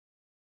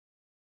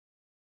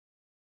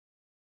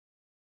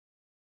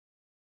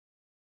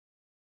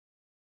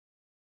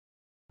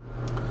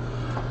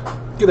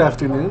Good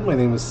afternoon, my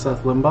name is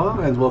Seth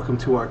Limbaugh and welcome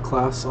to our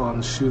class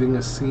on shooting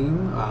a scene,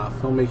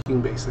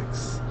 filmmaking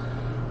basics.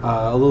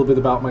 A little bit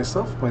about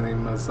myself. My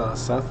name is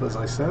Seth, as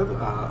I said.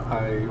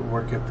 I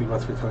work at the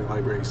Rutherford County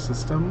Library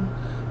System,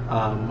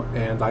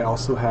 and I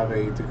also have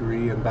a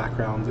degree and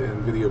background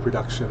in video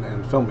production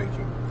and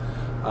filmmaking.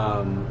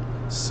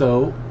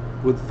 So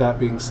with that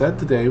being said,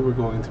 today we're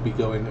going to be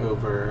going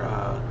over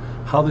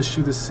how to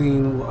shoot a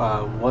scene,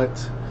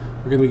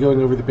 we're going to be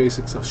going over the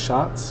basics of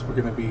shots. We're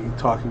going to be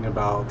talking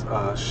about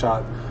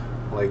shot,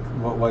 like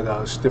what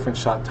different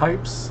shot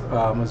types,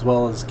 as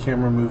well as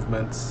camera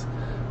movements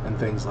and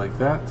things like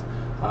that.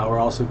 We're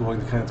also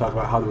going to kind of talk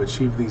about how to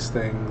achieve these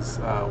things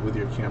with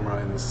your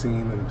camera in the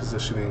scene and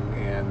positioning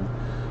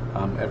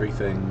and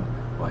everything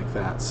like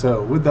that.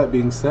 So with that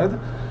being said,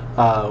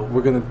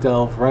 we're going to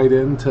delve right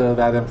into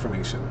that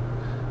information.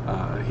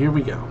 Here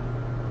we go.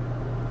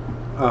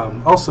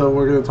 Also,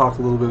 we're going to talk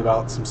a little bit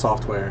about some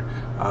software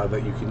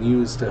that you can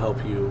use to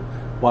help you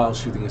while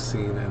shooting a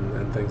scene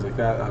and things like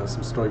that,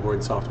 some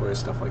storyboard software,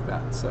 stuff like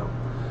that. So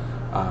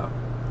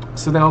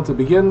now to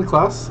begin the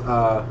class,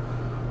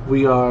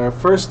 we are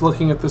first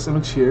looking at this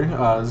image here.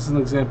 This is an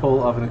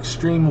example of an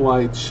extreme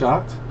wide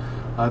shot.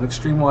 An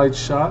extreme wide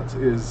shot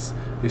is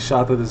a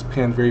shot that is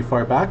panned very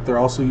far back. They're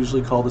also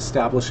usually called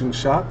establishing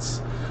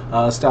shots.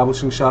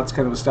 Establishing shots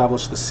kind of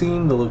establish the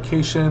scene, the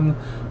location.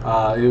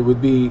 It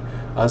would be,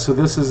 so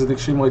this is an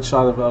extreme wide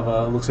shot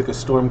of looks like a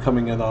storm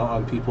coming in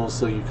on people,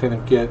 so you kind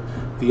of get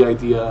the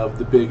idea of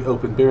the big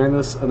open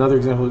barrenness. Another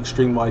example of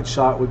extreme wide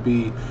shot would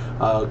be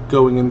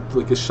going in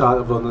like a shot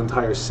of an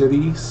entire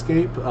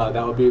cityscape.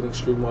 That would be an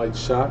extreme wide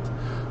shot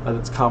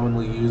that's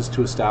commonly used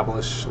to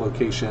establish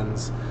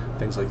locations,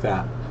 things like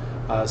that.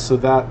 So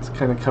that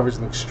kind of covers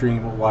an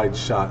extreme wide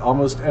shot.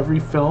 Almost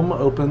every film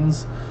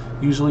opens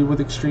usually with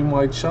extreme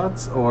wide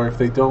shots, or if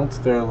they don't,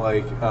 they're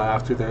like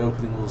after their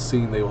opening little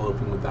scene, they will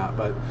open with that.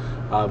 But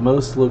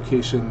most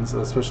locations,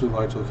 especially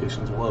large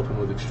locations, will open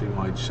with extreme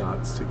wide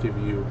shots to give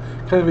you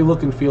kind of a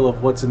look and feel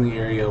of what's in the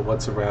area,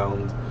 what's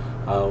around,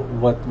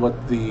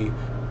 what the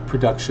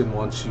production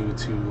wants you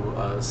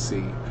to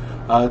see.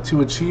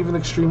 To achieve an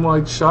extreme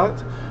wide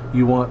shot,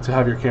 you want to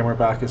have your camera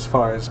back as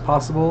far as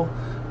possible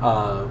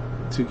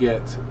to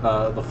get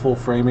the full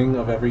framing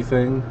of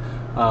everything.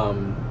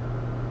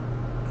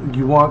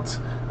 You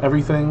want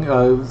everything,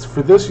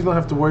 for this you don't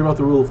have to worry about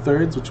the rule of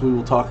thirds, which we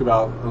will talk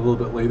about a little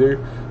bit later.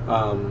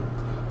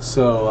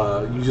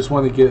 You just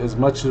want to get as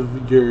much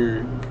of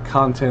your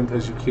content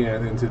as you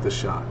can into the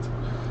shot.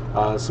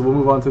 So we'll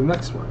move on to the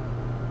next one.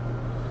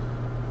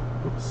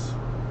 Oops.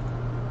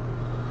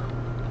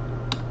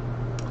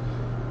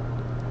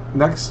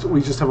 Next,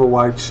 we just have a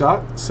wide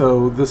shot.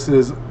 So this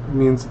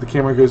means the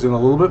camera goes in a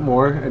little bit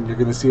more, and you're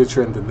going to see a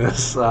trend in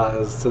this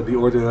as to the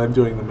order that I'm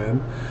doing them in.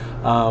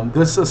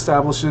 This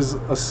establishes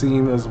a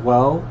scene as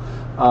well,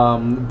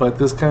 but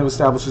this kind of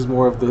establishes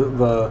more of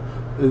the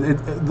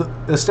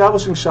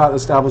establishing shot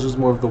establishes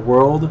more of the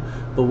world.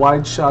 The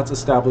wide shots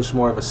establish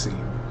more of a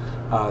scene.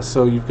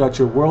 So you've got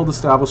your world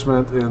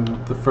establishment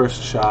in the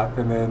first shot,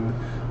 and then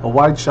a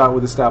wide shot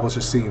would establish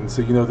a scene.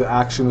 So you know the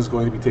action is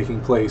going to be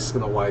taking place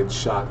in a wide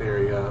shot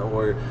area,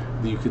 or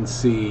you can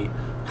see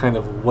kind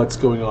of what's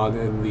going on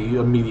in the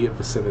immediate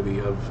vicinity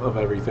of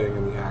everything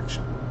in the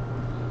action.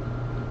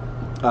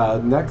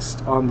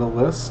 Next on the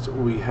list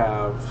we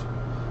have,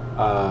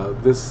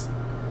 this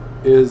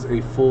is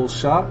a full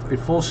shot. A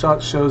full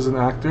shot shows an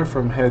actor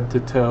from head to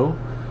toe.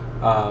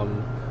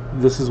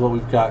 This is what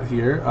we've got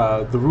here.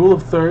 The rule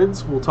of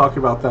thirds, we'll talk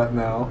about that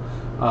now,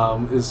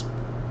 is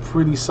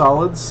pretty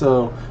solid.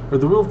 So, or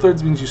the rule of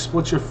thirds means you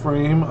split your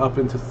frame up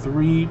into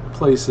 3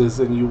 places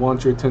and you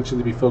want your attention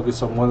to be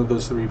focused on one of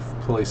those 3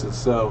 places.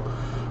 So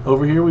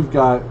over here we've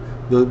got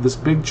this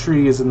big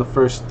tree is in the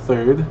first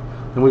third,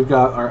 and we've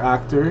got our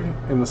actor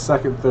in the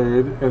second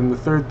third, and in the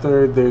third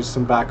third there's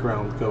some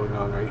background going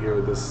on right here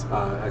with this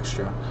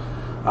extra.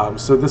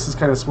 So this is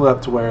kind of split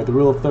up to where the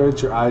rule of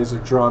thirds, your eyes are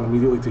drawn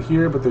immediately to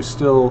here, but there's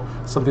still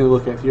something to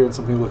look at here and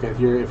something to look at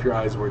here if your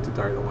eyes were to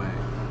dart away.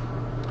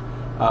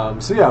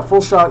 So yeah,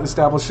 full shot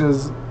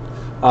establishes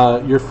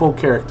your full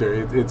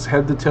character. It's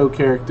head to toe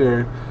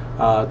character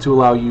to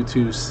allow you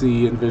to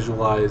see and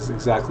visualize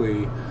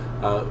exactly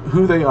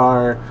who they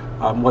are,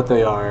 what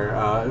they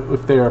are.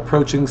 If they're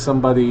approaching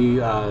somebody,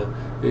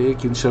 it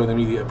can show an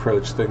immediate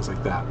approach, things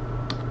like that.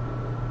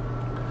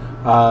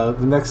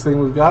 The next thing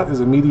we've got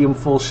is a medium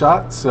full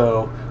shot.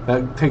 So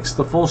that takes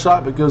the full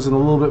shot but goes in a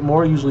little bit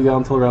more, usually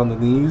down till around the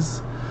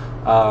knees.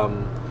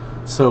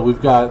 So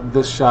we've got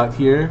this shot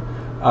here.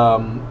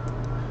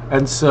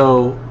 And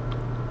so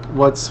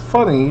what's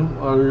funny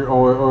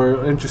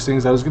or interesting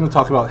is I was going to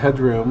talk about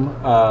headroom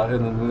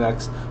in the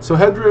next. So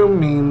headroom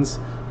means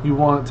you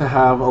want to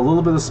have a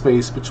little bit of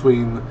space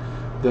between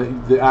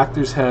the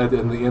actor's head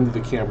and the end of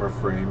the camera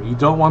frame. You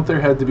don't want their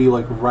head to be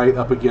like right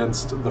up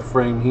against the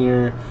frame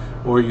here,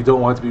 or you don't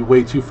want it to be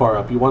way too far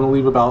up. You want to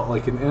leave about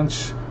like an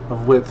inch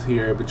of width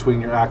here between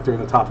your actor and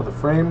the top of the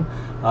frame,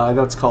 and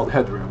that's called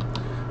headroom.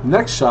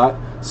 Next shot,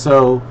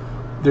 so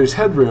there's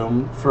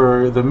headroom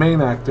for the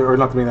main actor, or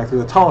not the main actor,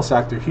 the tallest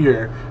actor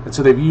here, and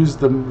so they've used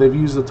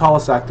the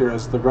tallest actor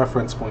as the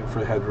reference point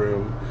for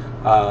headroom,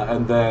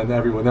 and then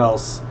everyone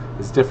else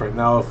is different.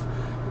 Now, if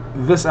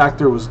this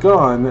actor was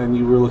gone and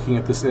you were looking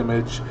at this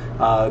image,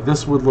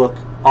 this would look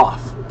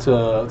off to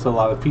a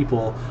lot of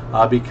people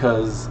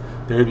because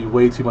there would be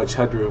way too much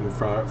headroom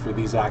for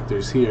these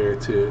actors here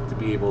to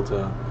be able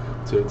to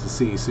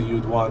see. So you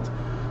would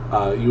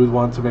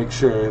want to make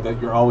sure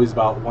that you're always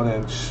about 1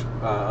 inch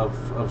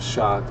of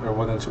shot, or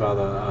 1 inch about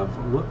of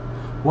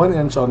 1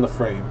 inch on the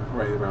frame,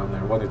 right around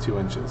there, 1 or 2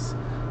 inches.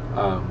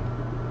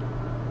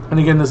 And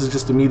again, this is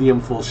just a medium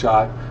full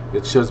shot.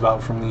 It shows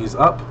about from these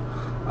up,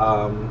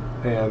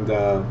 and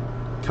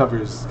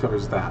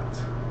covers that.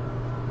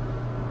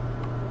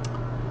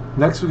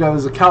 Next we got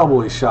is a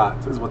cowboy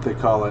shot, is what they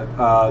call it.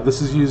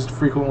 This is used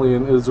frequently,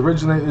 and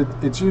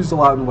it's used a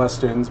lot in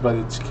westerns, but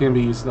it can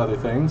be used in other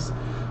things.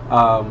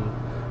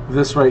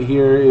 This right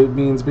here, it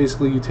means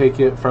basically you take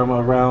it from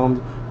around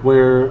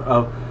where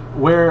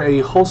a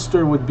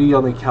holster would be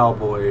on a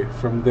cowboy.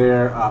 From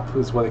there up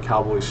is what a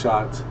cowboy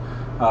shot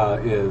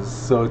is.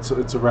 So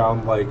it's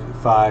around like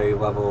thigh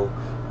level,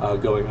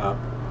 going up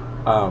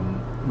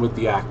with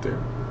the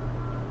actor.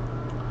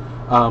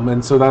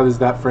 And so that is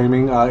that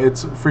framing.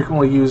 It's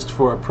frequently used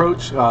for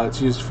approach.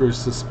 It's used for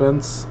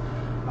suspense.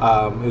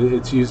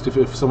 It's used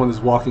if someone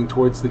is walking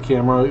towards the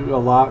camera a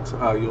lot.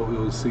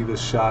 You'll see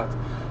this shot.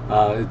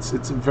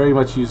 It's very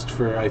much used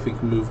for, I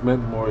think,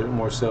 movement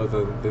more so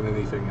than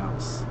anything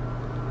else.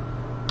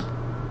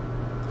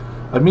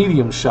 A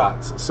medium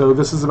shot. So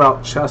this is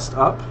about chest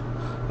up.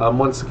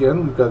 Once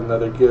again, we've got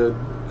another good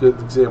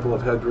example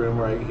of headroom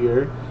right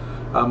here.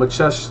 A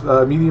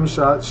medium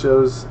shot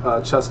shows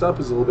chest up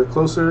is a little bit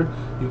closer.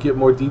 You get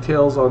more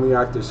details on the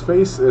actor's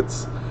face.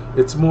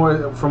 It's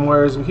more from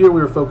whereas here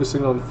we were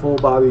focusing on full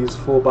bodies.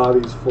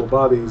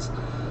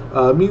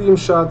 Medium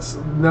shots,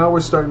 now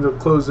we're starting to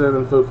close in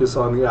and focus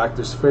on the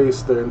actor's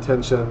face, their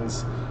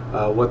intentions,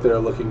 what they're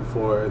looking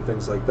for, and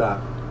things like that.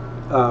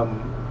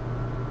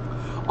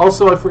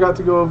 Also, I forgot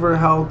to go over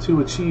how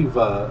to achieve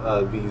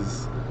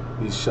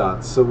these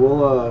shots. So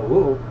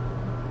we'll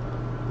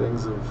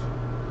things have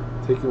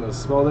taken a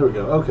small. There we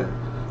go. Okay,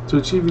 to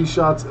achieve these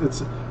shots,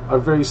 are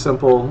very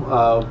simple.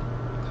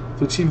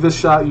 To achieve this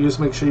shot, you just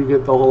make sure you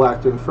get the whole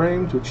actor in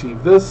frame. To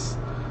achieve this,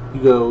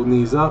 you go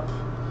knees up.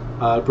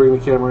 Bring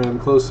the camera in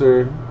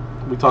closer.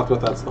 We talked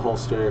about that's the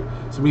holster.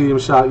 So medium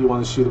shot, you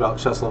want to shoot about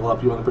chest level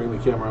up. You want to bring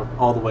the camera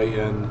all the way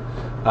in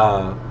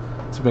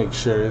to make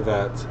sure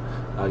that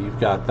you've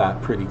got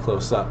that pretty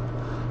close up.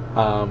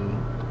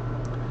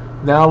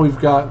 Now we've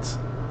got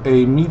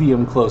a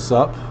medium close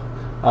up.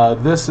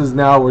 This is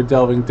now we're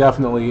delving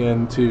definitely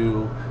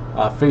into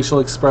facial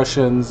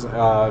expressions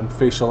and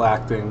facial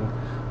acting.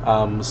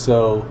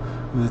 So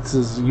this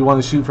is, you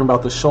want to shoot from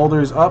about the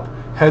shoulders up.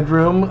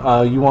 Headroom,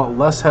 you want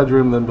less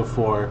headroom than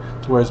before.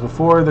 Whereas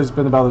before there's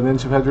been about 1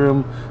 inch of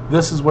headroom.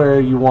 This is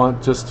where you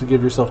want just to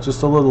give yourself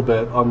just a little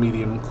bit on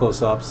medium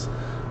close-ups,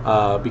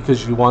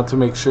 because you want to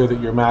make sure that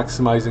you're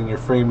maximizing your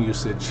frame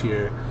usage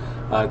here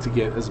to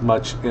get as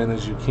much in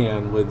as you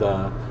can with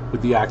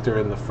the actor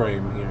in the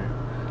frame here.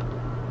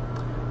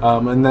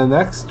 And then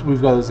next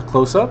we've got is a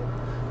close-up.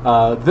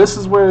 This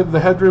is where the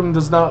headroom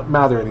does not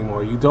matter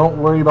anymore. You don't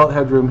worry about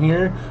headroom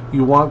here.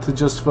 You want to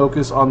just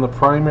focus on the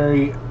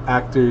primary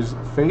actor's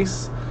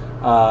face.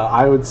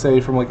 I would say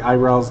from like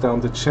eyebrows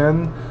down to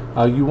chin.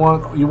 You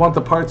want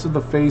the parts of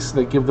the face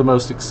that give the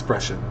most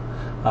expression.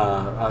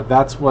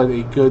 That's what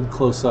a good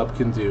close-up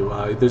can do.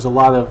 There's a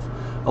lot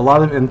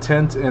of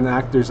intent in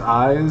actors'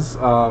 eyes,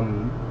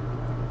 and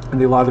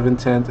a lot of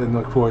intent in,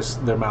 of course,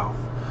 their mouth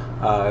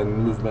and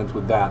movement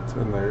with that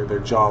and their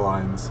jaw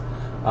lines.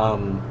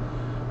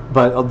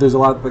 But there's a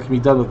lot that can be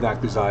done with an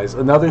actor's eyes.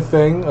 Another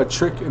thing,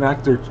 an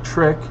actor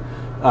trick,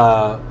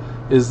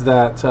 is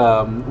that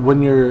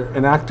when you're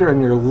an actor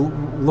and you're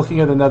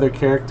looking at another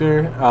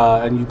character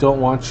and you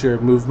don't want your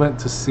movement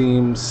to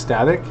seem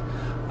static,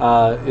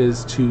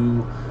 is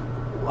to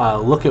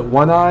look at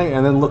one eye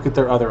and then look at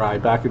their other eye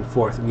back and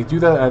forth. And you do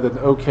that at an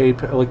okay,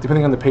 like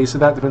depending on the pace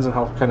of that, depends on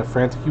how kind of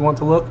frantic you want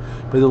to look,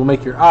 but it'll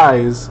make your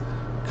eyes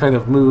kind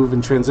of move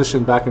and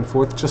transition back and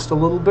forth just a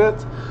little bit.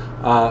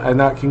 And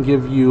that can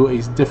give you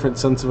a different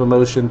sense of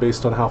emotion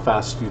based on how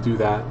fast you do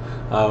that.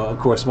 Of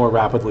course, more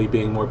rapidly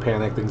being more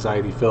panicked,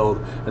 anxiety-filled,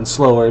 and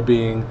slower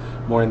being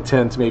more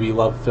intent, maybe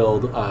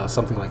love-filled,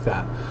 something like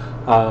that.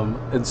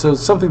 And so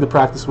it's something to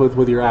practice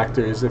with your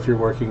actors if you're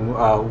working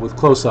with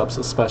close-ups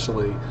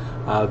especially.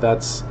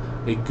 That's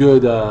a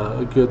good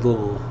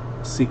little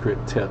secret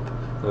tip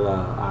that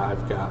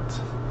I've got.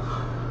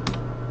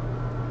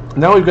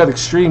 Now we've got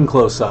extreme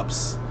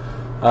close-ups.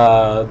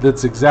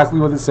 That's exactly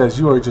what it says.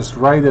 You are just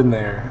right in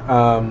there.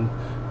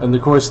 And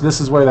of course,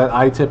 this is where that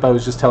eye tip I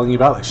was just telling you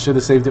about, I should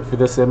have saved it for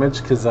this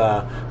image because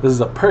this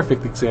is a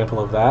perfect example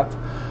of that.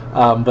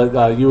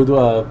 But you would,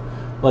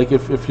 like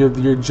if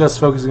you're just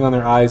focusing on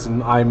their eyes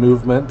and eye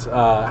movement,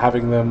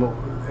 having them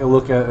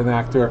look at an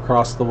actor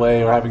across the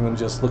way, or having them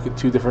just look at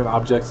two different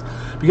objects.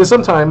 Because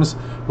sometimes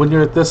when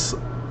you're at this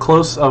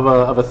close of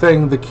a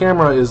thing, the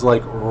camera is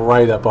like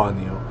right up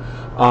on you.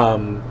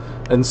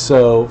 And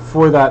so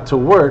for that to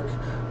work,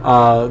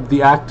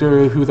 the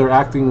actor who they're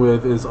acting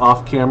with is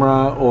off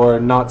camera or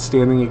not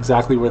standing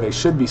exactly where they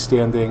should be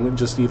standing,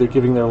 just either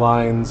giving their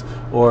lines,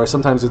 or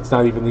sometimes it's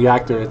not even the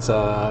actor, it's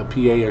a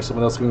PA or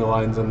someone else giving the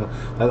lines, and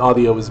that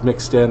audio is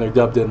mixed in or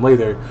dubbed in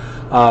later.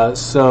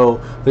 So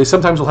they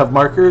sometimes will have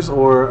markers,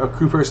 or a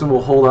crew person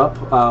will hold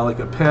up like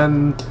a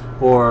pen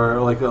or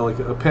like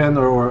a pen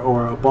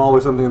or a ball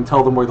or something and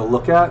tell them where to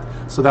look at,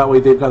 so that way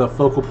they've got a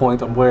focal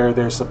point on where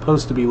they're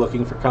supposed to be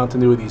looking for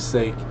continuity's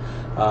sake,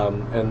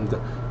 and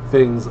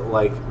things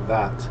like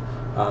that,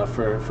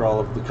 for all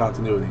of the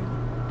continuity.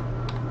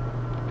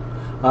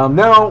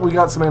 Now we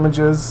got some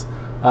images.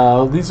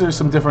 These are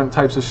some different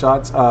types of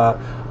shots.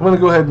 I'm going to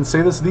go ahead and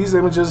say this. These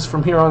images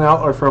from here on out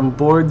are from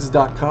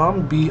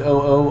boords.com, boords.com.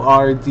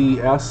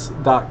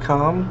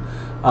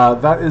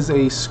 That is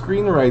a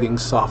screenwriting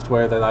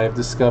software that I have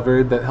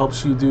discovered that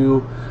helps you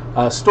do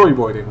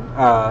storyboarding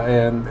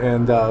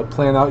and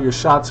plan out your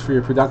shots for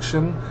your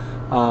production.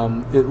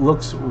 It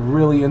looks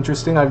really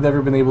interesting. I've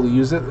never been able to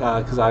use it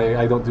because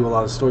I don't do a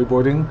lot of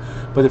storyboarding.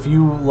 But if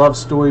you love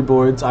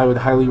storyboards, I would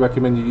highly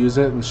recommend you use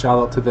it. And shout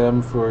out to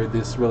them for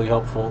these really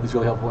helpful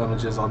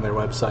images on their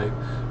website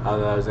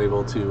that I was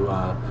able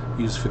to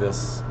use for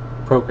this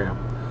program.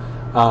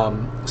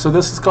 So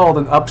this is called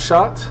an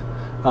upshot.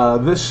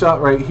 This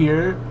shot right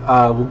here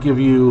will give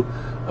you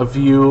a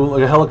view,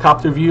 like a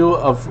helicopter view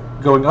of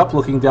going up,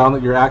 looking down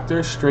at your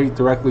actor, straight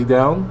directly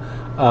down.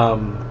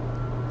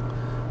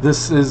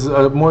 This is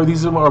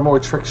these are more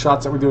trick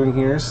shots that we're doing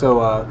here.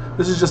 So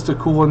this is just a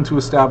cool one to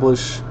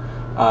establish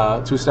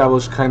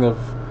kind of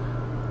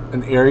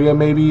an area,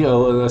 maybe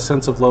a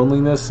sense of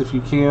loneliness if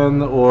you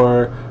can,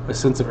 or a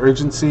sense of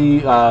urgency.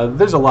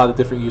 There's a lot of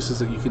different uses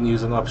that you can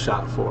use an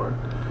upshot for.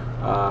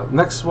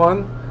 Next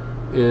one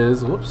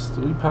is, whoops,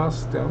 did we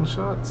pass down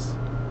shots?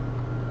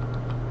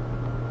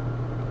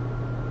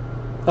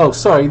 Oh,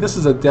 sorry, this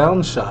is a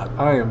down shot.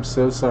 I am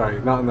so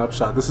sorry, not an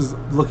upshot. This is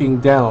looking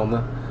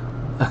down.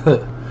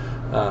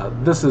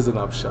 This is an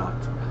upshot.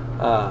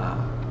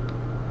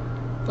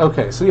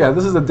 Okay, so yeah,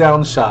 this is a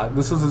down shot.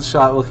 This is a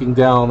shot looking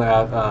down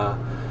at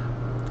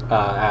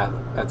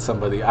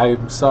somebody.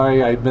 I'm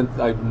sorry, I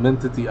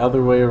meant it the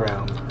other way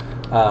around.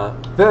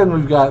 Then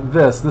we've got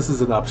this. This is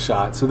an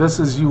upshot. So this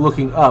is you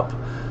looking up.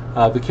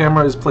 The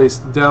camera is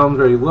placed down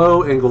very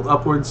low, angled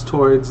upwards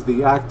towards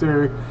the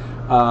actor,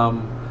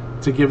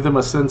 to give them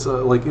a sense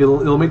of, like,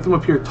 it'll make them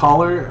appear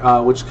taller,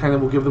 which kind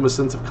of will give them a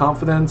sense of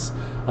confidence,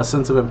 a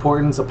sense of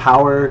importance, a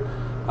power,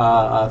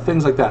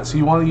 things like that. So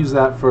you want to use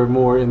that for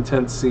more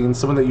intense scenes,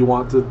 someone that you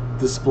want to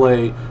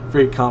display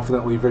very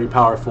confidently, very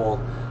powerful,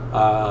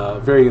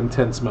 very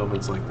intense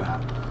moments like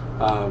that.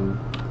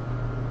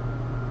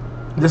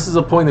 This is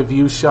a point of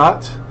view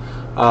shot.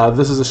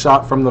 This is a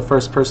shot from the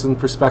first person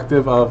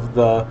perspective of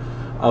the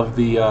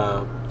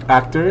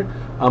actor.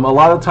 A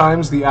lot of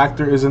times the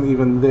actor isn't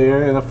even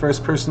there in a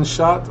first person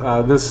shot.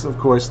 This, of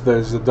course,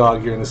 there's a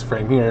dog here in this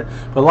frame here,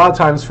 but a lot of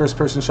times first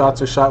person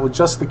shots are shot with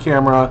just the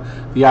camera.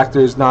 The actor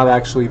is not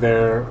actually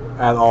there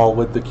at all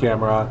with the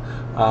camera,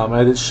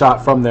 and it's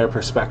shot from their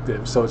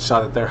perspective, so it's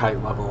shot at their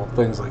height level,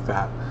 things like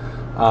that.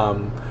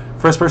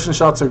 First person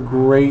shots are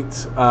great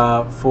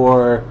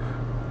for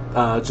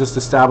just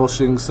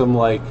establishing some,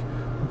 like,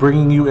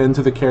 bringing you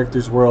into the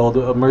character's world,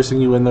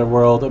 immersing you in their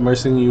world,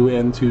 immersing you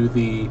into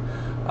the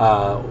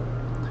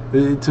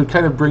to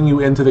kind of bring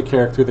you into the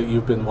character that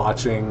you've been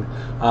watching.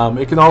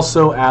 It can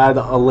also add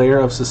a layer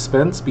of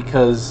suspense,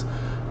 because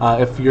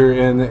if you're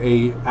in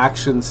a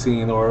action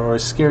scene or a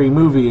scary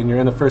movie and you're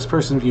in a first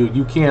person view,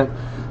 you can't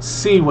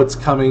see what's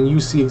coming, you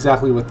see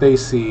exactly what they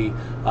see,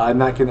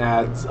 and that can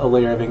add a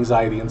layer of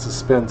anxiety and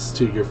suspense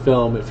to your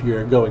film if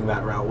you're going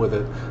that route with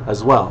it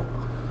as well.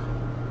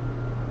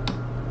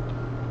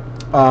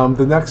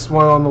 The next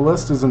one on the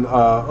list is an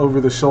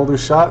over-the-shoulder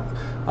shot.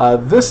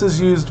 This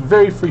is used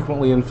very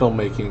frequently in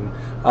filmmaking.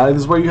 It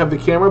is where you have the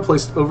camera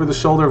placed over the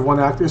shoulder of one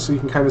actor so you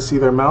can kind of see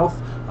their mouth,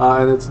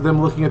 and it's them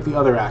looking at the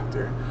other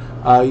actor.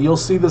 You'll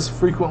see this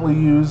frequently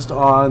used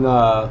on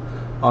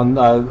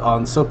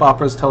soap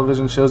operas,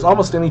 television shows,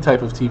 almost any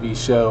type of TV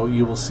show.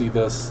 You will see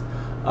this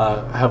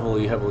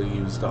heavily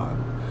used on.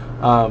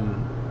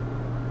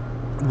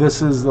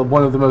 This is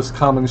one of the most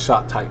common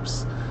shot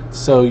types.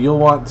 So you'll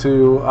want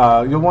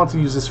to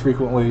use this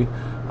frequently.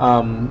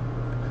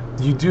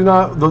 You do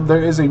not.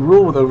 There is a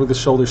rule with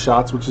over-the-shoulder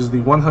shots, which is the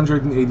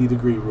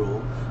 180-degree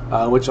rule,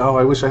 which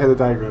I wish I had a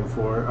diagram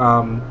for.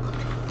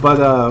 But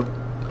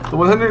the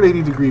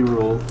 180-degree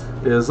rule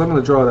is, I'm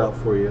going to draw it out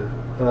for you.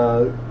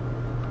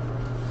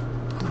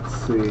 Let's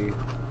see.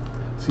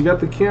 So you got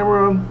the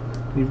camera,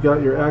 you've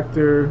got your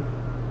actor,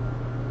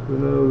 the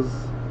nose,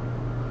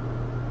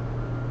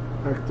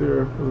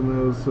 actor, the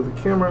nose. So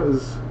the camera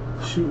is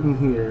shooting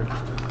here.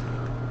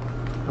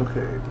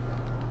 Okay.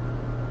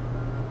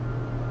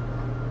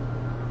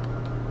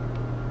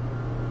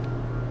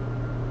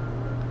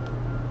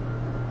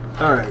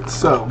 Alright,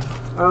 so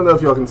I don't know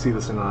if y'all can see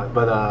this or not,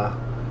 but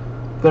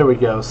there we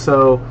go.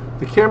 So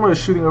the camera is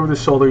shooting over the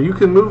shoulder. You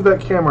can move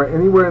that camera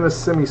anywhere in the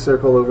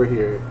semicircle over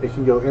here. It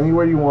can go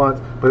anywhere you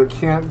want, but it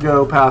can't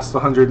go past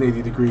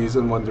 180 degrees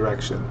in one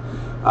direction.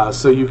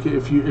 So you can,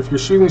 if you're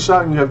shooting a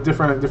shot and you have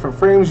different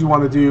frames, you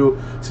want to do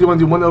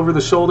one over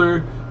the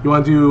shoulder. You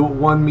want to do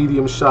one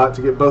medium shot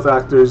to get both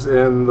actors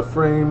in the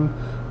frame.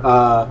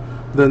 And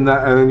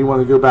then you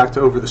want to go back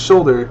to over the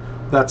shoulder.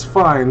 That's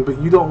fine, but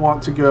you don't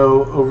want to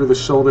go over the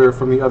shoulder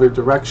from the other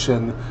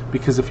direction,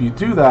 because if you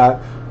do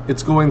that,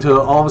 it's going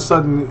to, all of a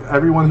sudden,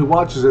 everyone who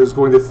watches it is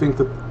going to think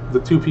that the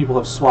two people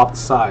have swapped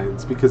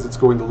sides, because it's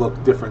going to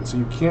look different. So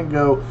you can't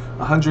go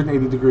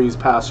 180 degrees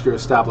past your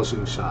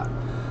establishing shot.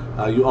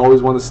 You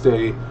always want to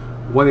stay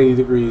 180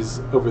 degrees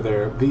over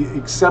there. The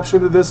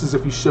exception to this is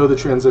if you show the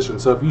transition.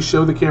 So if you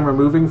show the camera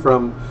moving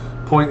from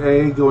point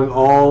A going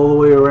all the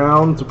way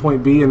around to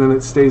point B and then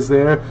it stays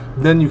there,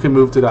 then you can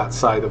move to that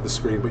side of the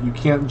screen. But you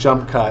can't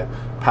jump cut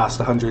past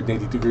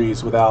 180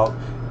 degrees without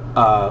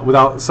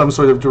some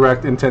sort of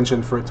direct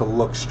intention for it to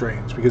look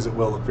strange, because it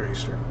will look very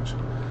strange.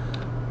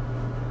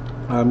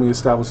 We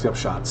established the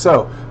upshot.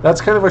 So that's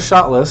kind of our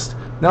shot list.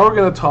 Now we're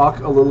going to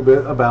talk a little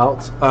bit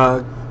about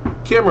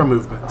camera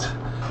movement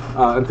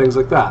and things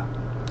like that.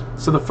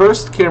 So the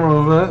first camera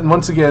movement, and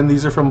once again,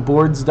 these are from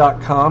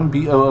boords.com,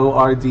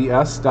 boords.com.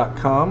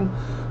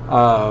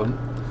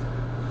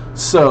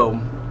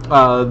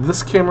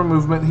 This camera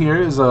movement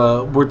here is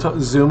we're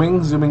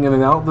zooming in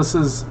and out. This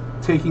is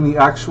taking the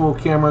actual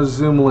camera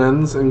zoom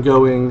lens and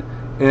going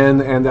in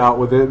and out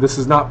with it. This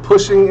is not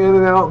pushing in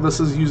and out. This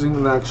is using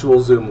an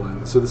actual zoom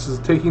lens. So this is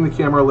taking the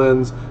camera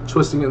lens,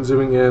 twisting it, and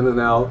zooming in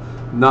and out,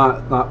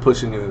 not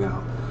pushing in and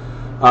out.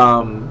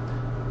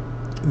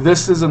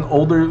 This is an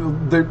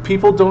older,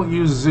 people don't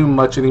use zoom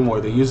much anymore.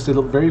 They used it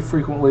very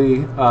frequently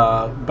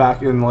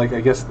back in, like,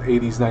 I guess the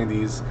 80s,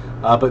 90s,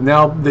 but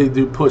now they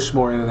do push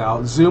more in and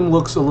out. Zoom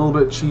looks a little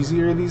bit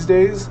cheesier these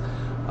days,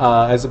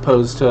 as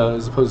opposed to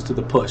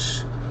the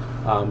push.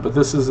 But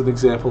this is an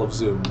example of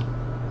zoom.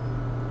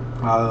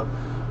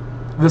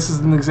 This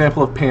is an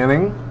example of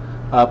panning.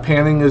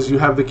 Panning is you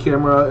have the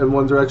camera in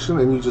one direction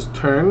and you just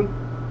turn.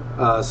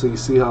 So you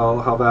see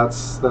how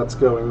that's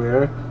going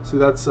there. See,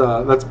 that's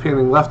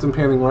panning left and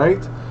panning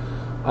right.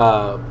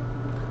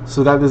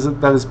 So that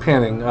is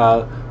panning.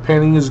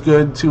 Panning is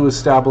good to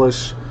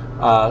establish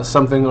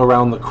something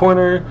around the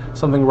corner,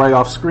 something right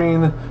off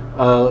screen.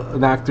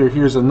 An actor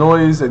hears a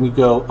noise and you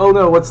go, "Oh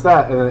no, what's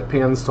that?" And then it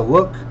pans to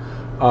look.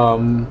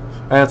 And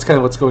that's kind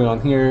of what's going on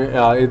here.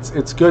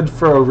 It's good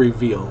for a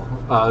reveal.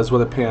 Is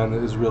what a pan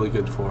is really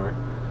good for.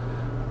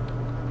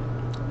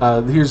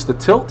 Here's the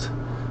tilt.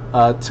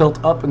 Tilt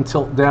up and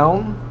tilt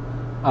down.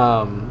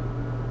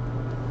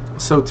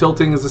 So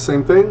tilting is the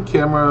same thing.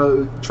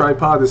 Camera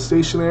tripod is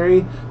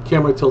stationary.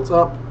 Camera tilts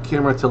up.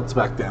 Camera tilts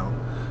back down.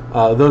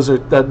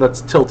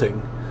 That's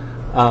tilting.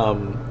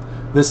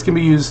 This can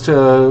be used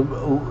to,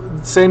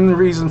 same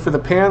reason for the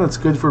pan. It's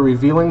good for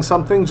revealing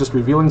something, just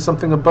revealing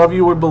something above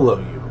you or below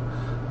you.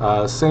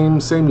 Same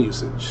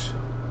usage.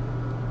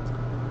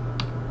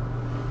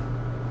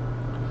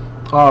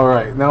 All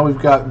right, now we've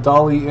got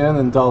dolly in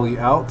and dolly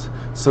out.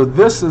 So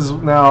this is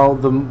now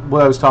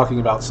what I was talking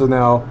about. So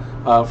now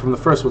from the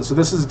first one. So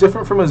this is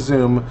different from a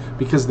zoom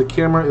because the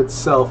camera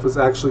itself is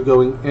actually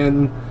going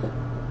in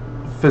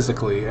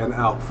physically and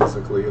out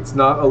physically. It's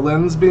not a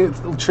lens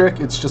trick.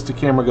 It's just a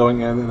camera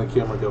going in and a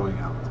camera going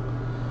out.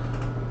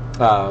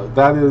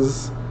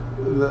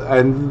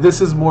 And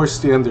this is more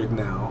standard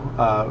now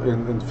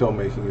in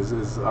filmmaking.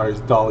 Is our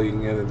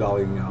dollying in and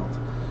dollying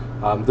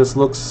out. This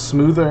looks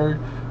smoother.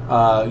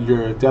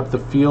 Your depth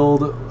of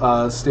field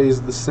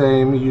stays the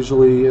same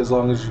usually, as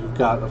long as you've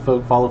got a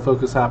follow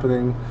focus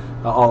happening,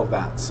 all of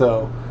that.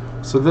 So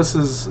this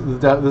is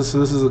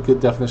a good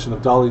definition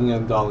of dollying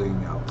in,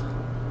 dollying out.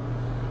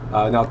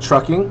 Now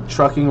trucking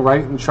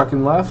right and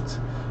trucking left.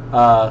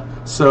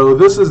 So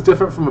this is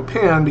different from a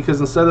pan because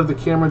instead of the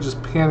camera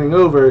just panning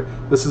over,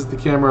 this is the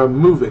camera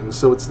moving.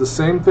 So it's the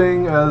same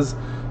thing as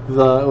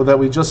that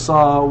we just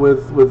saw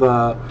with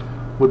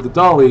the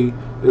dolly.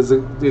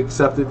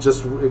 Except it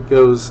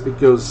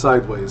goes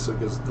sideways. So it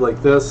goes like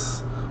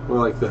this or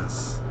like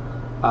this,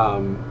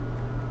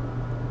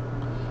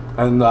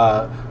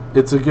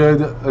 it's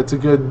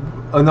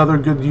another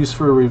good use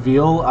for a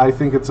reveal. I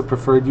think it's a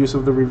preferred use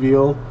of the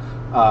reveal.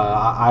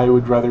 I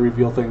would rather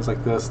reveal things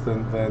like this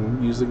than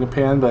using a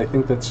pan, but I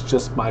think that's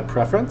just my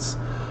preference.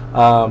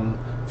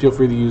 Feel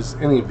free to use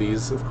any of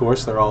these, of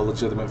course. They're all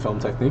legitimate film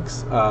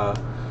techniques.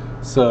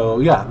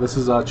 So yeah, this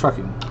is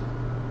trucking.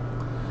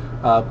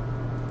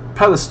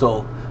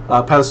 Pedestal.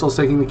 Pedestal is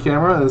taking the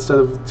camera, and instead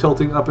of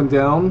tilting up and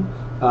down,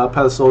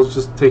 pedestal is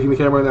just taking the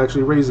camera and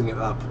actually raising it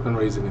up and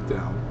raising it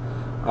down.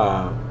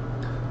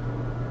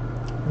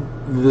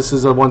 This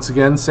is once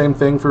again same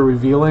thing for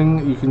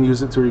revealing. You can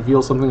use it to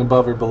reveal something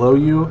above or below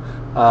you,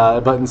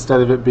 but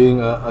instead of it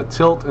being a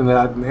tilt and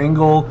at an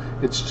angle,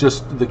 it's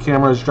just the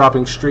camera is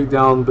dropping straight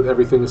down, but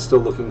everything is still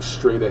looking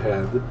straight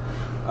ahead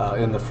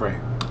in the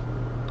frame.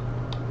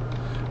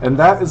 And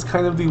that is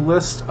kind of the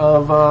list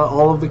of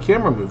all of the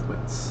camera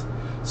movements.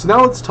 So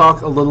now let's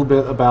talk a little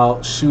bit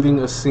about shooting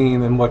a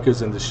scene and what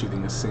goes into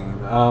shooting a scene.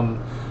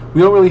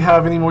 We don't really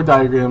have any more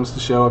diagrams to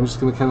show. I'm just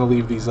going to kind of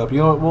leave these up. You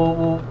know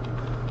what?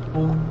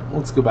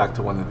 Let's go back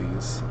to one of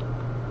these.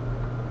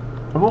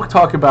 And we'll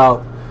talk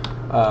about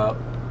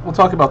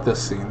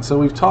this scene. So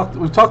we've talked a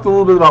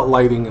little bit about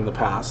lighting in the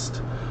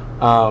past,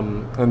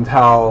 and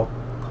how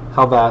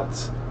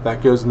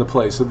that goes into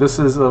play. So this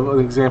is an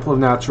example of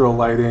natural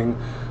lighting.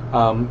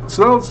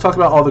 So now let's talk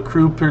about all the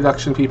crew,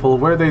 production people,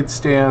 where they'd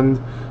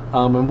stand,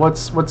 and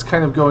what's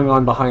kind of going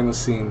on behind the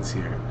scenes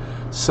here.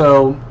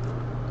 So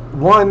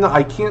one,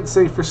 I can't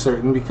say for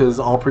certain because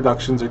all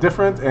productions are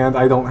different, and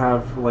I don't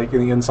have like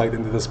any insight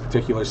into this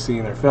particular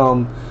scene or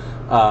film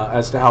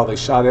as to how they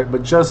shot it.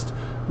 But just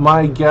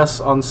my guess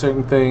on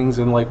certain things,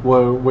 and like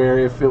where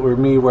if it were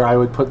me, where I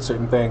would put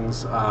certain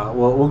things.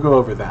 We'll go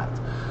over that.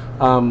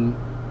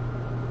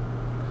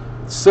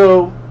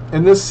 So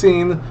in this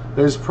scene,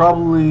 there's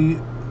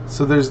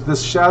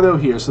this shadow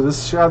here. So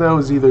this shadow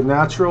is either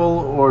natural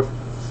or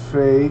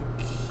fake.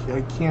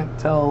 I can't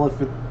tell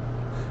if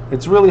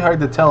it's really hard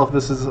to tell if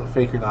this is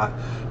fake or not.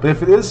 But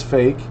if it is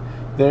fake,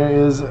 there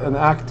is an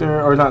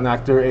actor, or not an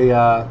actor,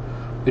 a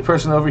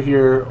person over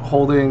here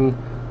holding,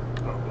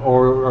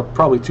 or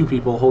probably two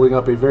people holding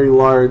up a very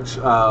large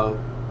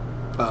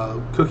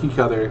cookie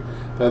cutter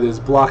that is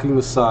blocking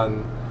the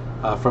sun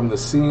from the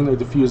scene or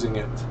diffusing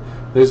it.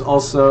 There's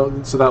also,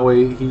 so that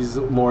way he's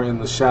more in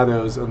the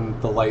shadows and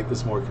the light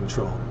is more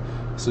controlled.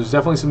 So there's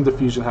definitely some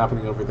diffusion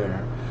happening over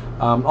there.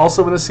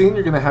 Also in the scene,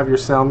 you're going to have your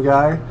sound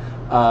guy.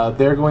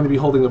 They're going to be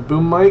holding a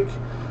boom mic.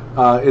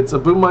 A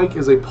boom mic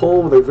is a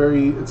pole with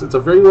it's a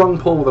very long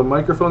pole with a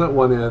microphone at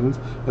one end,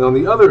 and on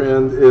the other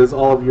end is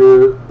all of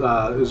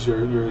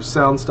your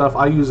sound stuff.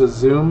 I use a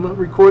Zoom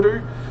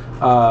recorder,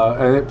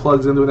 and it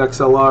plugs into an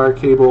XLR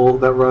cable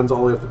that runs all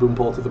the way up the boom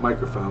pole to the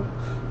microphone.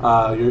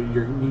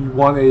 You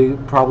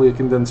want probably a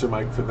condenser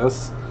mic for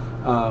this.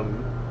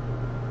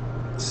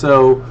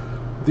 So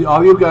the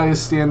audio guy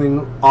is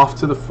standing off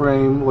to the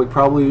frame, like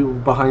probably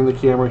behind the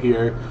camera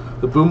here.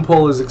 The boom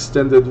pole is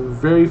extended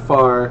very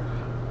far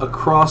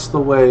across the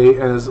way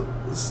and is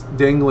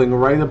dangling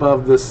right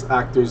above this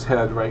actor's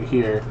head right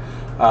here.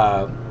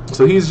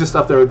 So he's just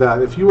up there with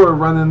that. If you are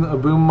running a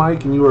boom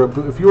mic and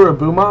if you are a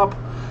boom op,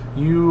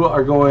 you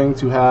are going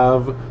to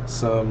have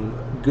some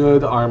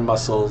good arm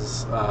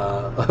muscles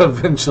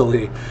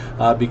eventually,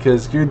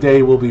 because your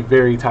day will be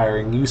very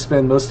tiring. You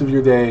spend most of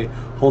your day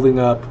holding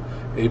up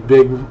a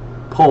big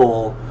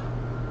pole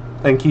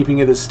and keeping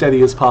it as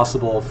steady as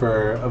possible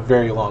for a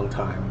very long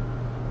time.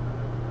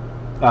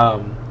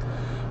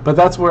 But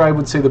that's where I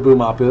would say the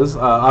boom op is.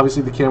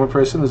 Obviously the camera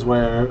person is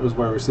where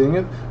we're seeing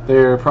it.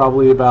 They're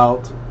probably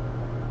about,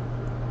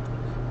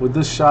 with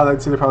this shot, I'd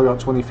say they're probably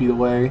about 20 feet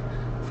away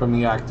from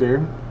the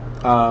actor.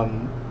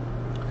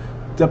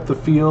 Depth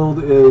of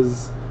field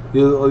is,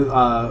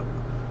 the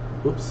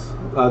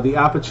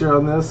aperture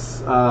on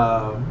this,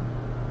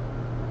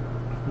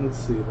 let's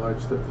see,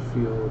 large depth of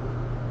field.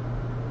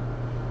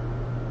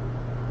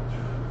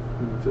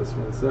 Just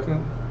 1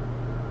 second.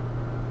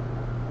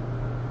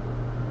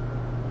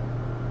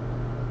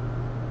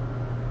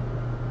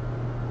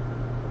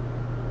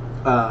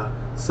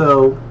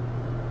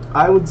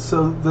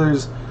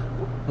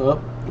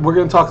 We're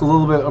going to talk a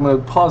little bit, I'm going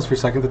to pause for a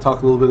second to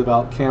talk a little bit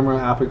about camera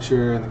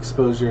aperture and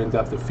exposure and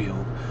depth of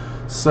field.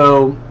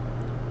 So,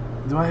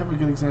 do I have a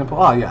good example?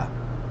 Yeah.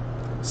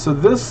 So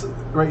this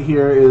right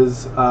here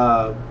is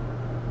a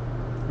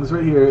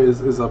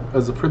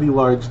pretty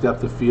large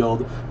depth of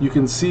field. You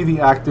can see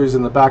the actors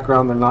in the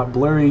background, they're not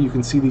blurry. You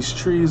can see these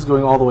trees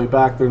going all the way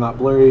back, they're not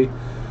blurry,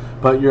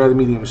 but you're at a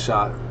medium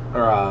shot,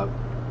 or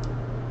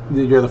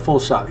you're at a full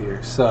shot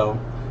here. So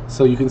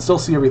you can still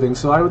see everything.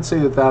 So I would say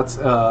that that's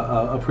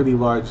a pretty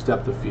large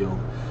depth of field.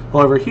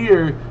 However,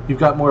 here you've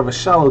got more of a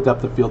shallow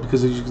depth of field,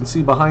 because as you can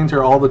see behind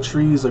her, all the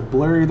trees are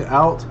blurred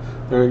out.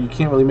 You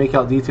can't really make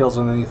out details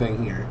on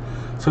anything here.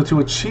 So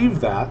to achieve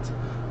that,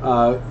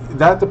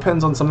 that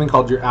depends on something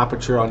called your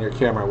aperture on your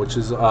camera, which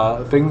is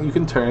a thing that you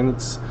can turn.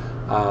 It's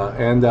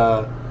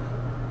the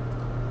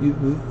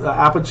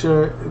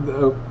aperture.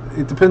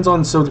 It depends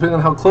on depending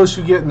on how close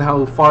you get and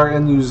how far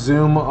in you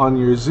zoom on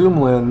your zoom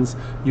lens,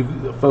 you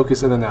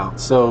focus in and out.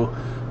 So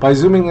by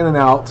zooming in and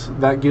out,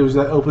 that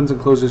opens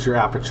and closes your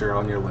aperture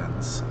on your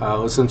lens.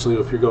 Essentially,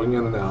 if you're going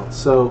in and out.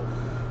 So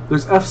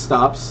there's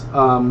f-stops.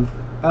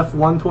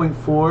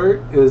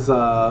 F1.4 is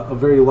a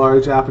very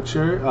large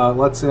aperture.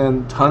 Lets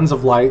in tons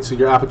of light, so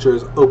your aperture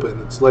is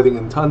open. It's letting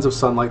in tons of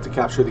sunlight to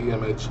capture the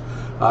image.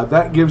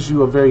 That gives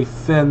you a very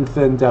thin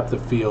depth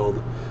of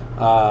field.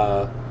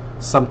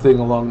 Something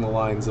along the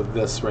lines of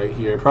this right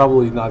here.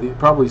 Probably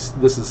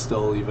this is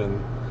still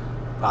even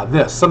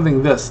this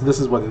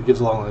is what it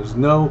gives along. There's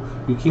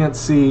you can't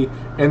see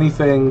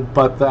anything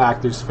but the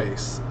actor's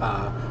face.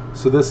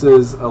 So this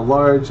is a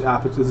large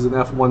aperture. This is an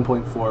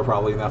f1.4,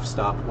 probably an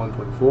f-stop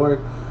 1.4.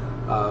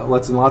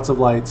 Lets in lots of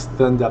lights,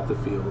 thin depth of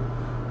field.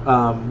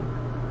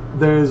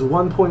 There's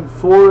 1.4,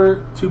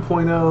 2.0,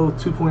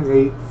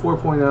 2.8,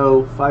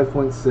 4.0,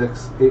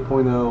 5.6,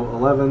 8.0,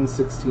 11,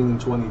 16,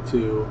 and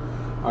 22.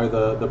 are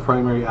the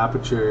primary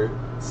aperture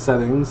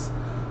settings.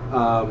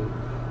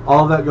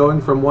 All of that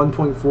going from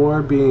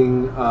 1.4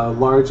 being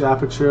large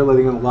aperture,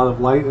 letting in a lot of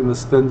light in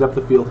this thin depth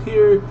of field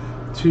here,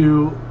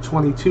 to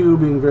 22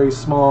 being very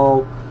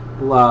small,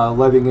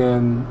 letting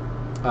in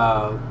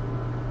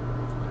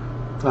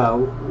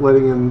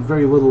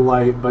very little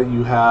light, but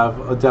you have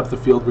a depth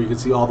of field where you can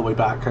see all the way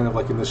back, kind of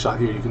like in this shot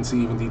here. You can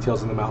see even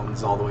details in the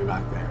mountains all the way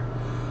back there.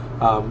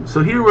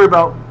 So here we're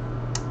about,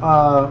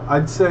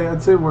 I'd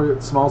say we're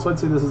at small, so I'd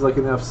say this is like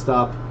an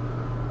f-stop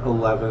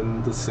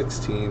 11 to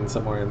 16,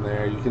 somewhere in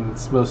there. You can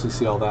mostly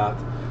see all that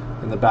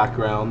in the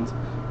background.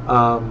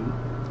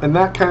 And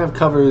that kind of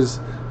covers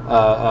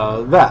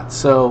that.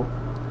 So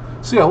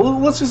yeah,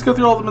 let's just go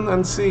through all of them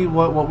and see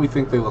what we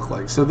think they look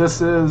like. So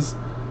this is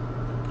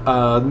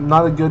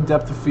not a good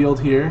depth of field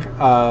here,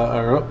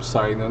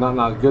 sorry, no,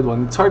 not a good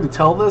one. It's hard to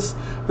tell this.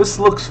 This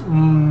looks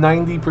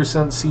 90%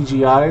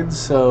 CGI'd,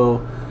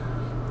 so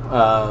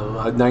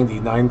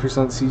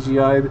 99%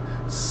 CGI'd.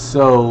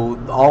 So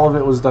all of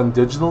it was done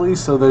digitally.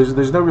 So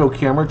there's no real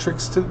camera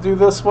tricks to do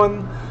this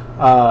one.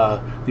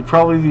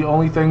 Probably the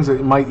only things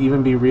that might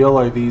even be real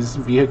are these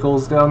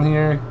vehicles down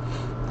here,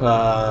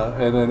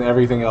 and then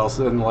everything else,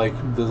 and like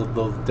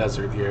the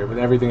desert here. But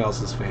everything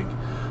else is fake.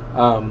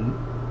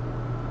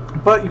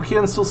 But you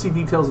can still see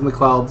details in the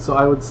clouds, so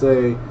I would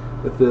say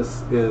that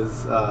this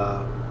is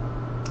a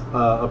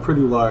pretty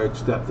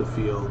large depth of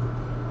field.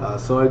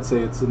 So I'd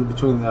say it's in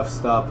between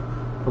f-stop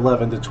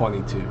 11 to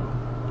 22. We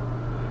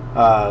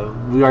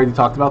already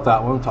talked about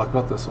that one, talked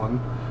about this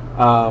one.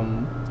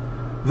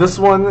 This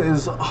one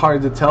is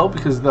hard to tell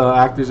because the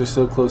actors are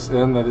so close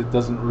in that it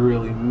doesn't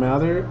really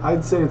matter.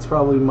 I'd say it's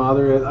probably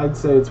moderate. I'd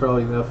say it's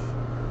probably an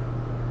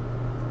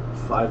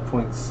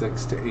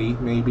f5.6 to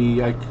 8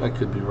 maybe. I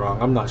could be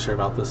wrong. I'm not sure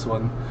about this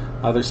one.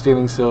 They're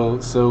standing so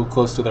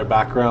close to their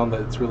background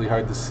that it's really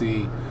hard to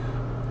see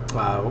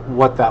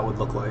what that would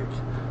look like.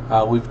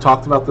 We've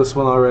talked about this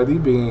one already,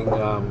 being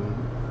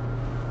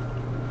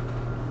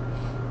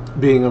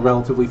a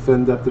relatively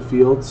thin depth of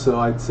field, so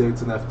I'd say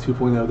it's an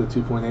f2.0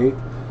 to 2.8.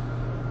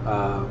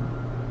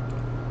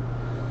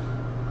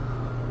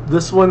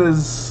 This one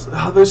is,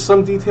 there's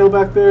some detail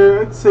back there.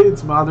 I'd say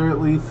it's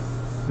moderately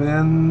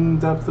thin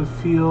depth of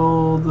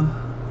field.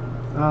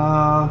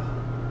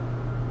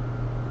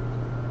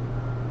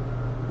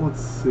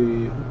 Let's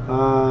see.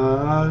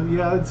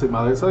 Yeah, I'd say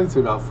moderate. So I'd say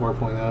about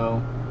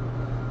 4.0.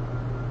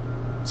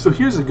 So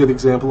here's a good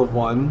example of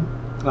one.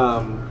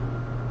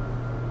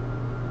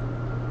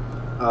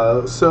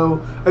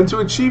 To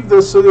achieve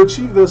this,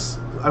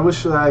 I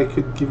wish that I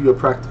could give you a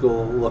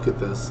practical look at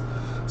this.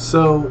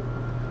 So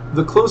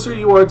the closer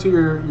you are to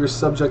your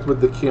subject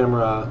with the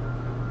camera,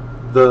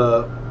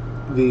 the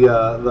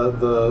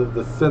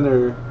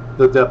thinner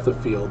the depth of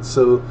field.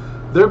 So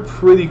they're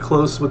pretty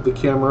close with the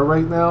camera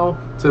right now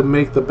to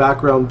make the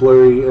background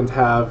blurry and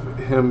have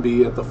him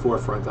be at the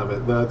forefront of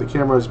it. The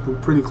camera is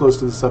pretty close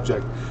to the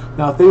subject.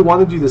 Now if they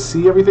wanted you to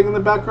see everything in the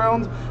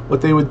background, what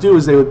they would do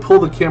is they would pull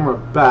the camera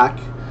back,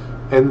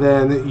 and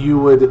then you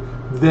would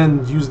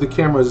then use the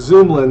camera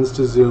zoom lens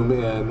to zoom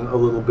in a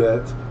little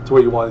bit to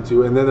where you wanted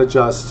to, and then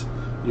adjust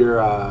your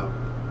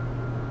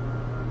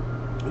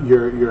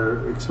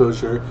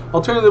exposure.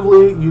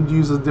 Alternatively, you'd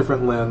use a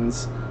different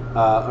lens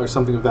or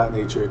something of that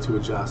nature to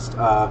adjust.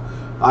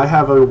 I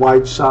have a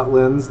wide shot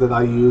lens that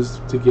I use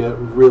to get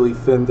really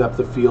thin depth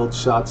of field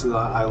shots that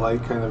I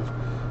like, kind of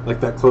like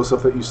that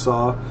close-up that you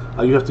saw.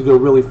 You have to go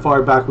really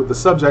far back with the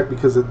subject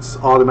because it's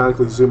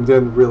automatically zoomed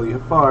in really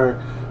far,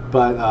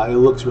 but it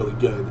looks really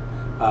good.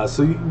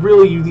 So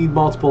you need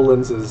multiple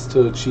lenses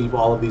to achieve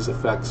all of these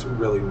effects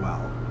really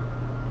well.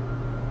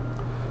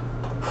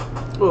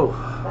 Oh,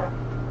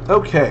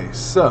 okay,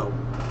 so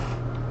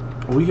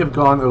we have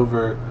gone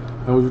over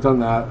and we've done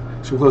that.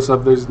 So close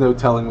up, there's no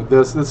telling with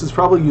this. This is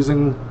probably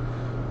using,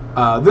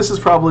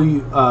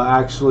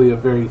 actually a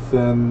very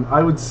thin,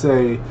 I would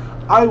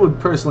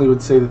personally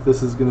would say that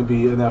this is going to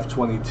be an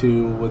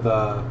f22 with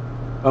a,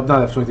 not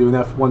f22, an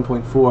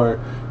f1.4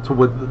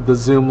 with the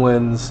zoom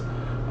lens,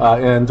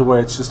 and to where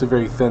it's just a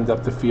very thin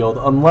depth of field,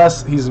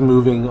 unless he's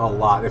moving a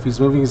lot. If he's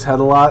moving his head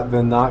a lot,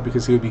 then not,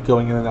 because he would be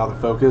going in and out of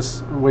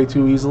focus way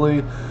too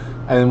easily,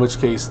 and in which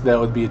case that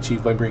would be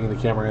achieved by bringing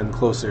the camera in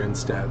closer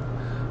instead.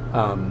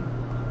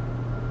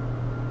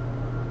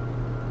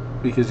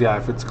 Because yeah,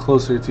 if it's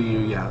closer to you,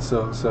 yeah,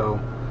 so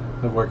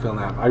I've worked on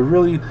that. I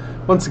really,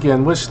 once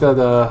again, wish that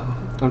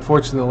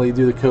unfortunately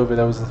due to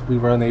COVID we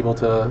were unable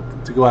to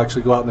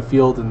actually go out in the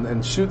field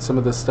and shoot some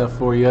of this stuff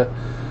for you.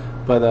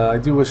 But I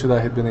do wish that I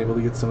had been able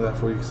to get some of that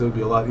for you, because it would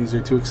be a lot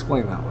easier to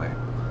explain that way.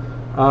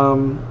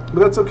 But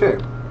that's okay.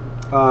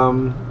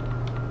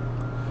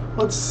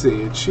 Let's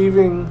see,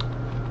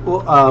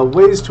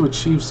 ways to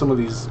achieve some of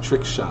these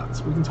trick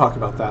shots. We can talk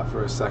about that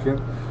for a second.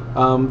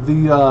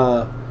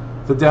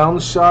 The down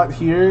shot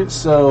here,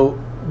 so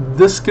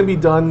this can be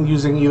done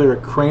using either a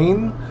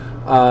crane.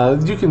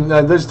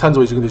 There's tons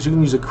of ways you can do this. You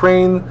can use a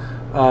crane.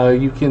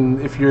 You can,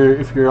 if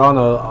you're on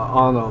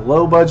a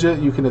low budget,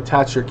 you can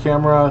attach your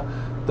camera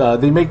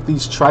they make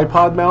these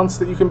tripod mounts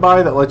that you can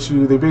buy that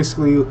they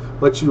basically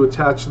let you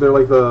attach, they're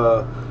like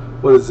the,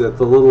 what is it,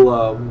 the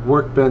little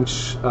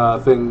workbench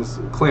things,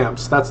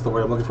 clamps, that's the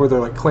word I'm looking for. They're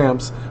like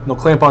clamps, and they'll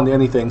clamp onto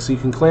anything, so you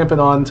can clamp it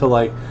onto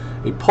like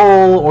a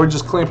pole, or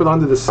just clamp it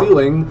onto the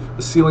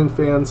ceiling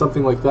fan,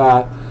 something like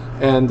that,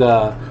 and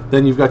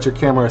then you've got your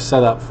camera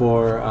set up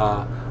for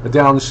a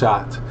down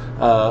shot.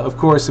 Of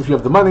course, if you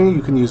have the money,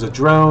 you can use a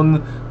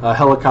drone, a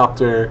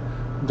helicopter,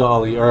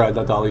 dolly, or a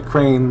dolly,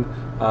 crane,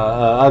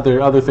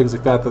 other things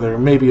like that are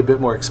maybe a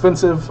bit more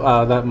expensive,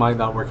 that might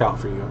not work out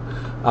for you.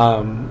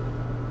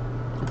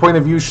 Point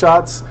of view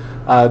shots,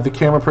 the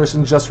camera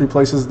person just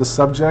replaces the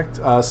subject.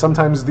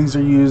 Sometimes these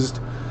are used,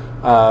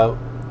 like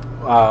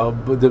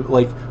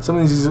some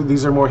of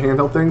these are more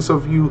handheld things. So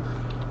if you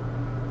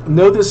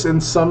notice in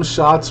some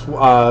shots,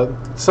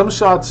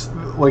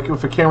 like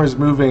if a camera is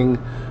moving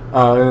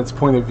in its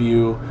point of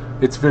view,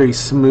 it's very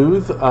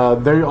smooth.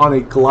 They're on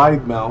a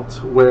glide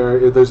mount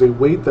where there's a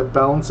weight that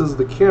balances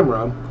the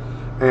camera,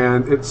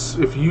 and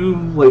if you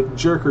like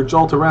jerk or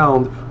jolt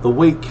around, the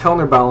weight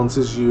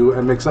counterbalances you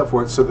and makes up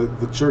for it, so that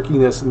the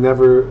jerkiness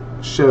never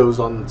shows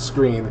on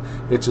screen.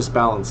 It just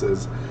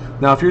balances.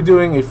 Now, if you're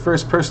doing a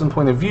first-person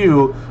point of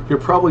view, you're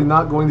probably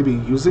not going to be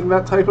using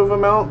that type of a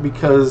mount,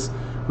 because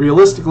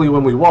realistically,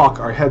 when we walk,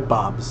 our head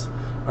bobs,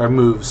 our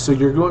moves. So if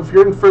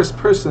you're in first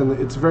person,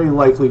 it's very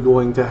likely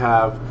going to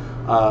have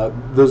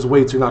those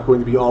weights are not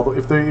going to be all the,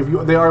 if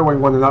they are wearing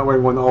one, they're not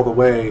wearing one all the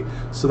way,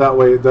 so that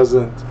way it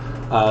doesn't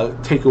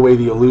take away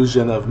the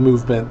illusion of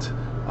movement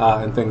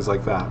and things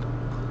like that.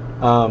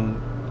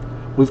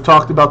 We've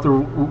talked about the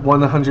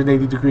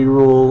 180-degree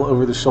rule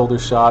over the shoulder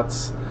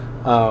shots,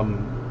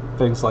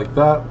 things like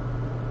that.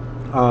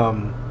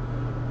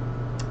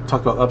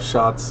 Talked about up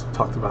shots,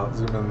 talked about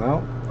zoom in and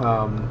out.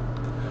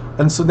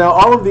 And so now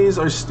all of these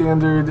are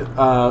standard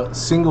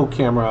single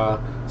camera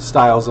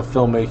styles of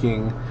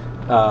filmmaking.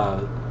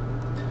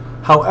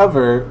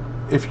 However,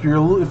 if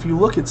you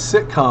look at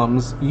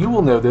sitcoms, you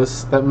will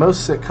notice that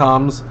most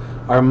sitcoms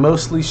are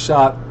mostly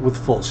shot with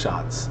full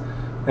shots,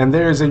 and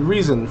there is a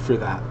reason for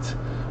that.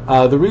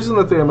 The reason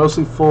that they are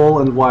mostly full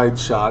and wide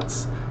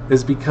shots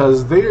is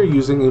because they are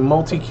using a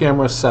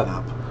multi-camera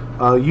setup.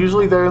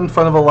 Usually they're in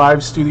front of a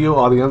live studio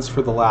audience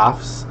for the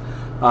laughs,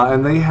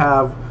 and they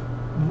have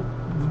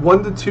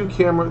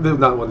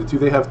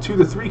they have 2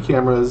 to 3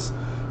 cameras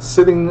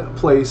sitting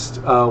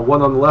placed,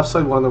 one on the left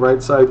side, one on the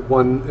right side,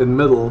 one in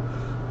middle,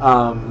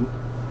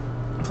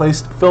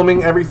 placed,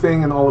 filming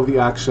everything and all of the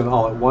action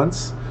all at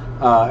once,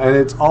 and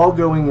it's all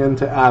going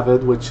into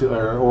Avid, which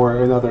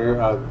or another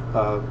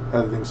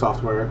editing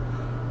software.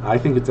 I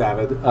think it's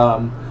Avid,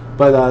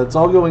 but it's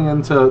all going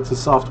into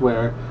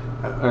software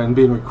and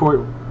being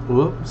recorded.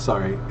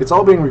 It's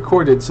all being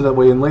recorded, so that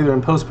way later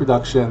in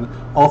post-production,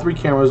 all 3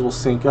 cameras will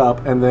sync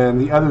up, and then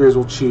the editors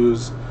will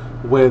choose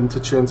when to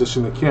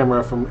transition the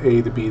camera from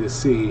A to B to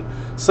C.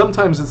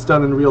 Sometimes it's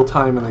done in real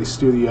time in a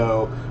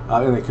studio,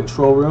 in a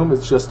control room.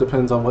 It just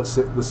depends on what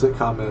the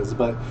sitcom is.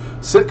 But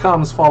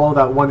sitcoms follow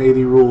that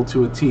 180 rule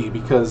to a T,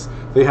 because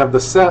they have the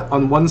set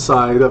on one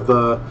side of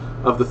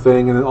the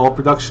thing, and then all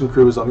production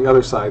crews on the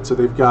other side. So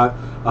they've got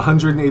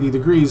 180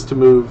 degrees to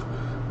move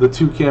the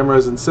 2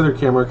 cameras and center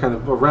camera kind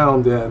of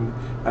around in,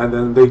 and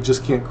then they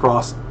just can't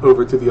cross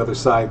over to the other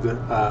side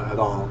at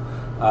all.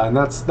 And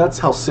that's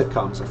how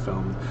sitcoms are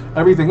filmed.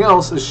 Everything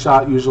else is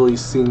shot usually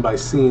scene by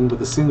scene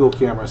with a single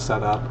camera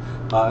setup,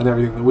 and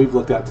everything that we've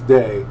looked at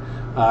today.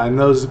 And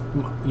those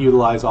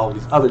utilize all of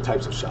these other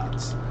types of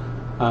shots.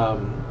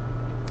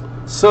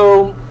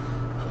 So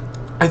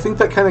I think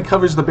that kind of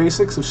covers the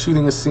basics of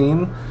shooting a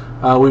scene.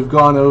 We've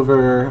gone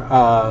over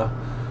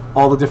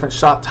all the different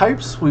shot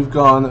types. We've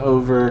gone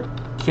over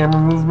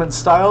camera movement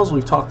styles.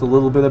 We've talked a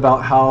little bit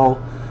about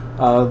how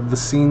the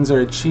scenes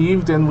are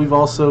achieved, and we've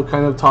also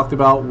kind of talked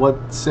about what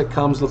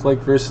sitcoms look like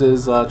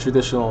versus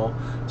traditional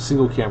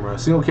single camera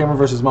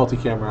versus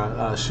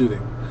multi-camera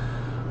shooting.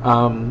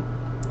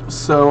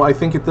 So I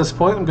think at this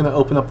point I'm going to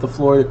open up the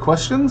floor to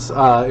questions.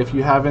 If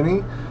you have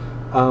any,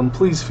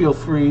 please feel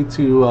free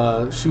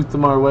to shoot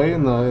them our way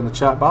in the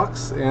chat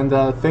box, and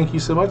thank you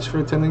so much for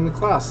attending the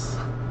class.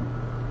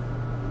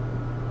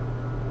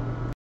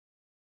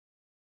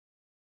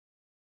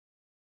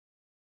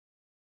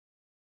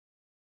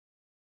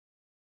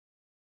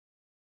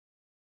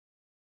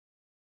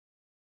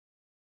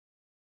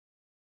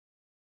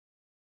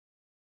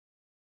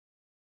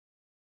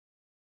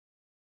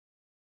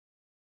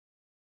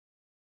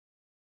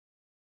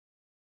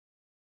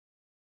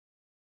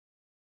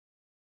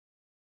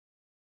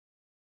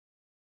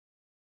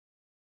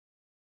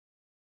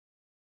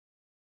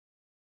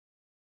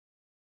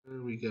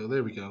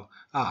 There we go.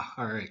 All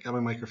right, got my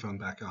microphone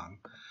back on.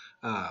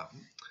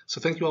 So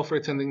thank you all for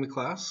attending the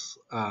class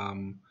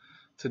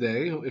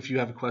today. If you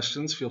have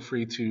questions, feel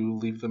free to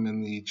leave them in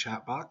the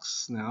chat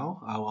box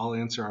now. I'll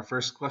answer our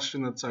first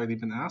question that's already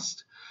been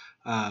asked.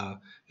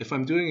 If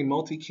I'm doing a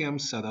multi-cam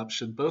setup,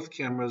 should both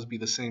cameras be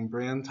the same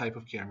brand type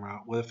of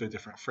camera? What if they're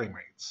different frame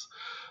rates?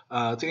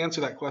 To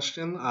answer that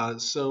question,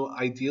 so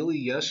ideally,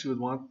 yes, you would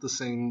want the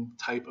same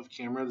type of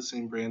camera, the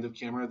same brand of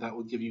camera that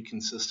would give you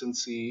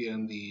consistency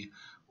in the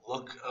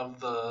look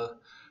of the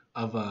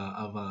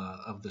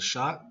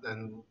shot,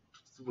 and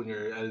when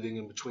you're editing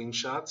in between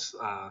shots,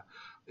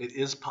 it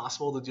is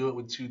possible to do it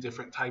with two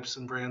different types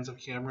and brands of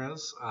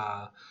cameras.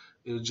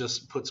 It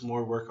just puts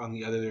more work on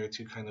the editor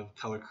to kind of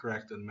color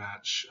correct and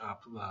match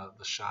up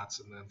the shots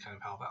and then kind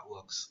of how that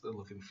looks, the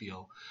look and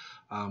feel.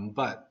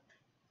 But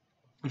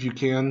if you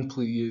can,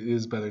 please, it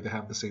is better to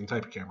have the same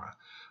type of camera.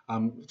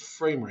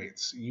 Frame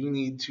rates. You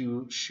need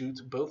to shoot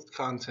both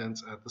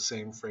contents at the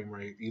same frame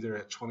rate, either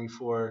at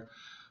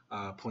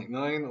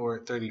 24.9 or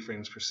at 30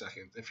 frames per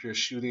second. If you're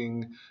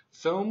shooting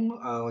film,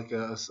 like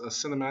a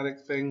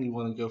cinematic thing, you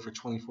want to go for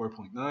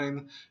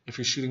 24.9. If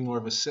you're shooting more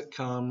of a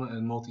sitcom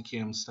and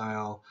multicam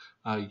style,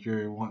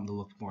 you're wanting to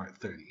look more at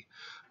 30.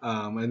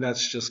 And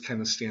that's just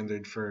kind of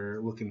standard for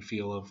look and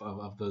feel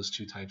of those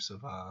two types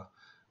of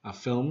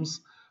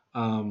films.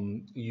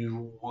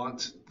 You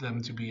want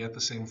them to be at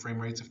the same frame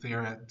rates. If they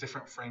are at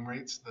different frame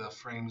rates, the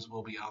frames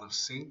will be out of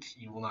sync.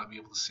 You will not be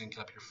able to sync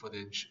up your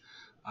footage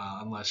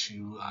unless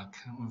you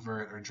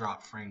convert or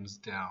drop frames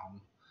down.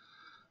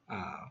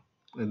 Uh,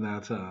 and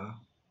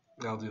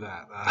I'll do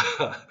that.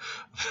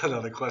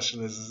 Another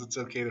question is it's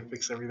okay to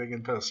fix everything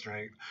in post,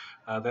 right?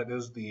 That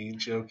is the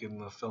joke in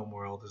the film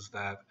world, is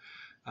that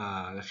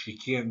if you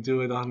can't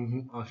do it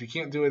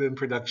in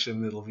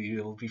production,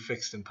 it'll be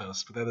fixed in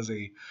post. But that is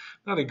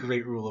not a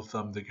great rule of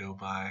thumb to go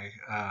by.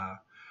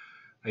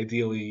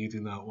 Ideally, you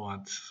do not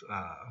want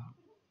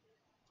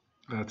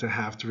to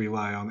have to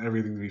rely on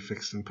everything to be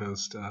fixed in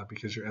post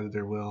because your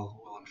editor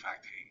will in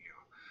fact hate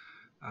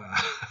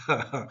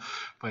you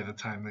by the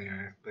time they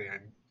are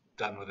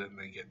done with it and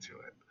they get to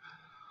it.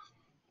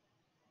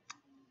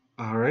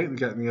 All right, we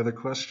got any other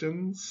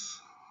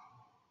questions?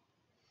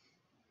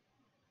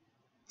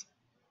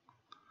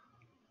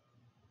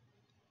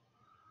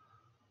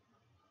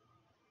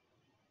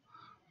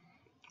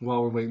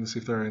 While we're waiting to see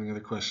if there are any other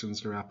questions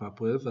to wrap up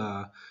with,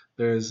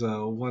 there's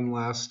one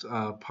last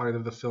part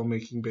of the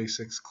filmmaking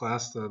basics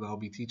class that I'll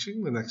be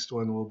teaching. The next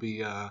one will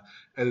be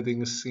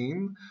editing a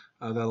scene.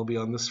 That'll be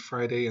on this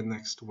Friday and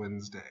next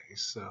Wednesday.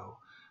 So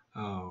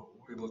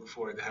we look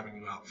forward to having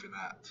you out for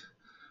that.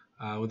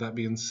 With that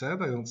being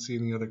said, I don't see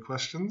any other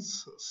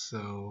questions.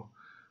 So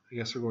I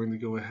guess we're going to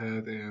go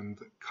ahead and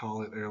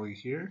call it early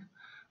here.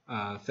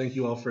 Thank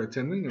you all for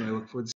attending, and I look forward to